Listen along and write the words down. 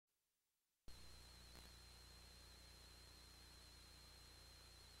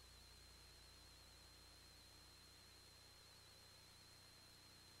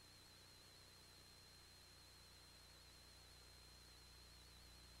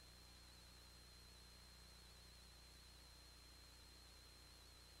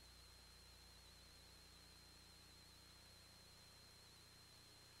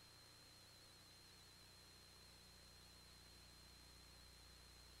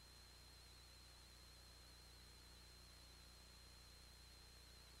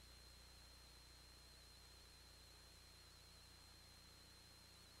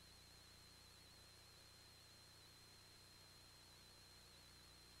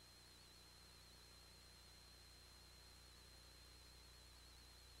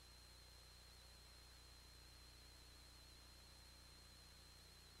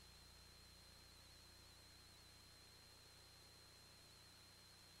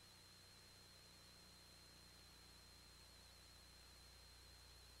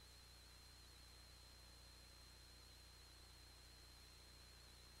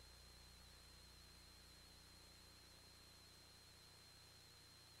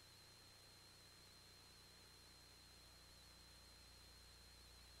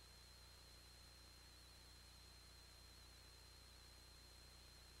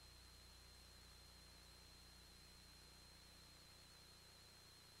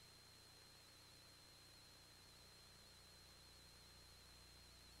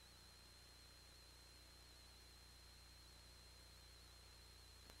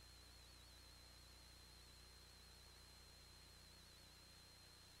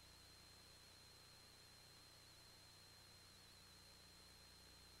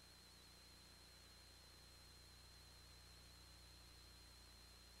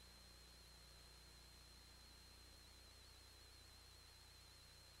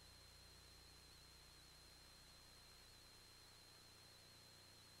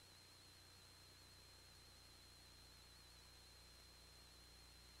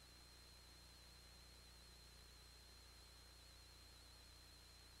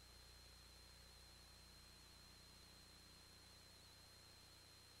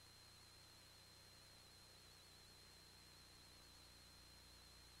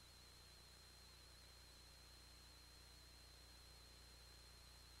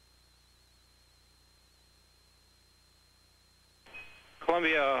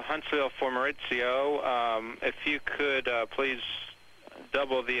Columbia, Huntsville for Maurizio. If you could please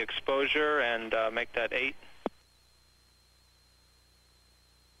double the exposure and make that 8.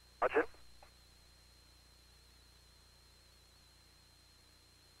 Roger.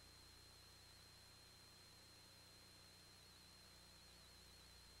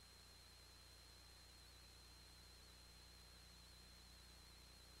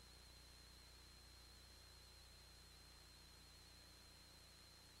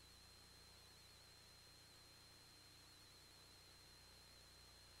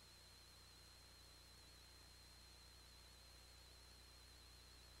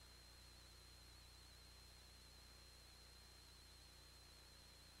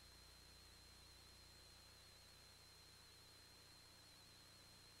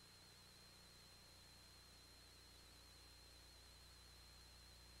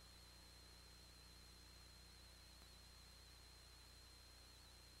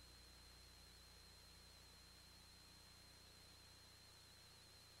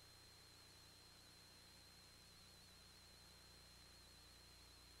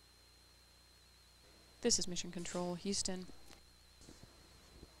 This is Mission Control, Houston.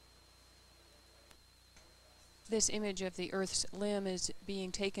 This image of the Earth's limb is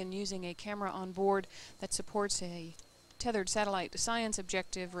being taken using a camera on board that supports a tethered satellite science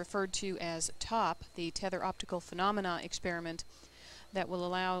objective referred to as TOP, the Tether Optical Phenomena Experiment, that will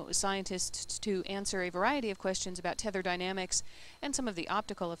allow scientists to answer a variety of questions about tether dynamics and some of the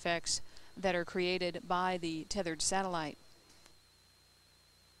optical effects that are created by the tethered satellite.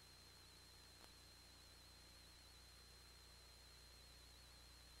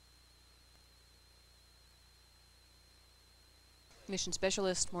 Mission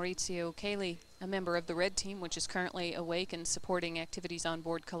Specialist Maurizio Caeli, a member of the Red Team, which is currently awake and supporting activities on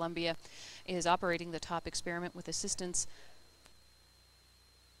board Columbia, is operating the TOP experiment with assistance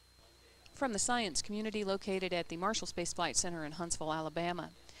from the science community located at the Marshall Space Flight Center in Huntsville, Alabama.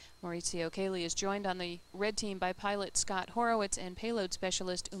 Maurizio Caeli is joined on the Red Team by pilot Scott Horowitz and payload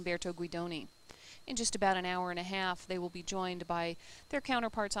specialist Umberto Guidoni. In just about an hour and a half, they will be joined by their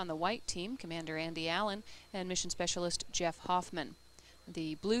counterparts on the White Team, Commander Andy Allen and Mission Specialist Jeff Hoffman.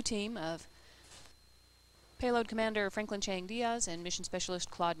 The Blue Team of Payload Commander Franklin Chang Diaz and Mission Specialist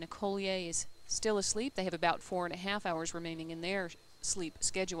Claude Nicolier is still asleep. They have about 4.5 hours remaining in their sleep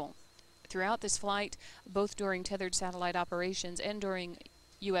schedule. Throughout this flight, both during tethered satellite operations and during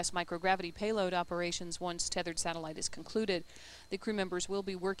U.S. microgravity payload operations once tethered satellite is concluded, the crew members will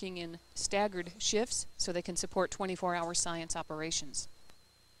be working in staggered shifts so they can support 24-hour science operations.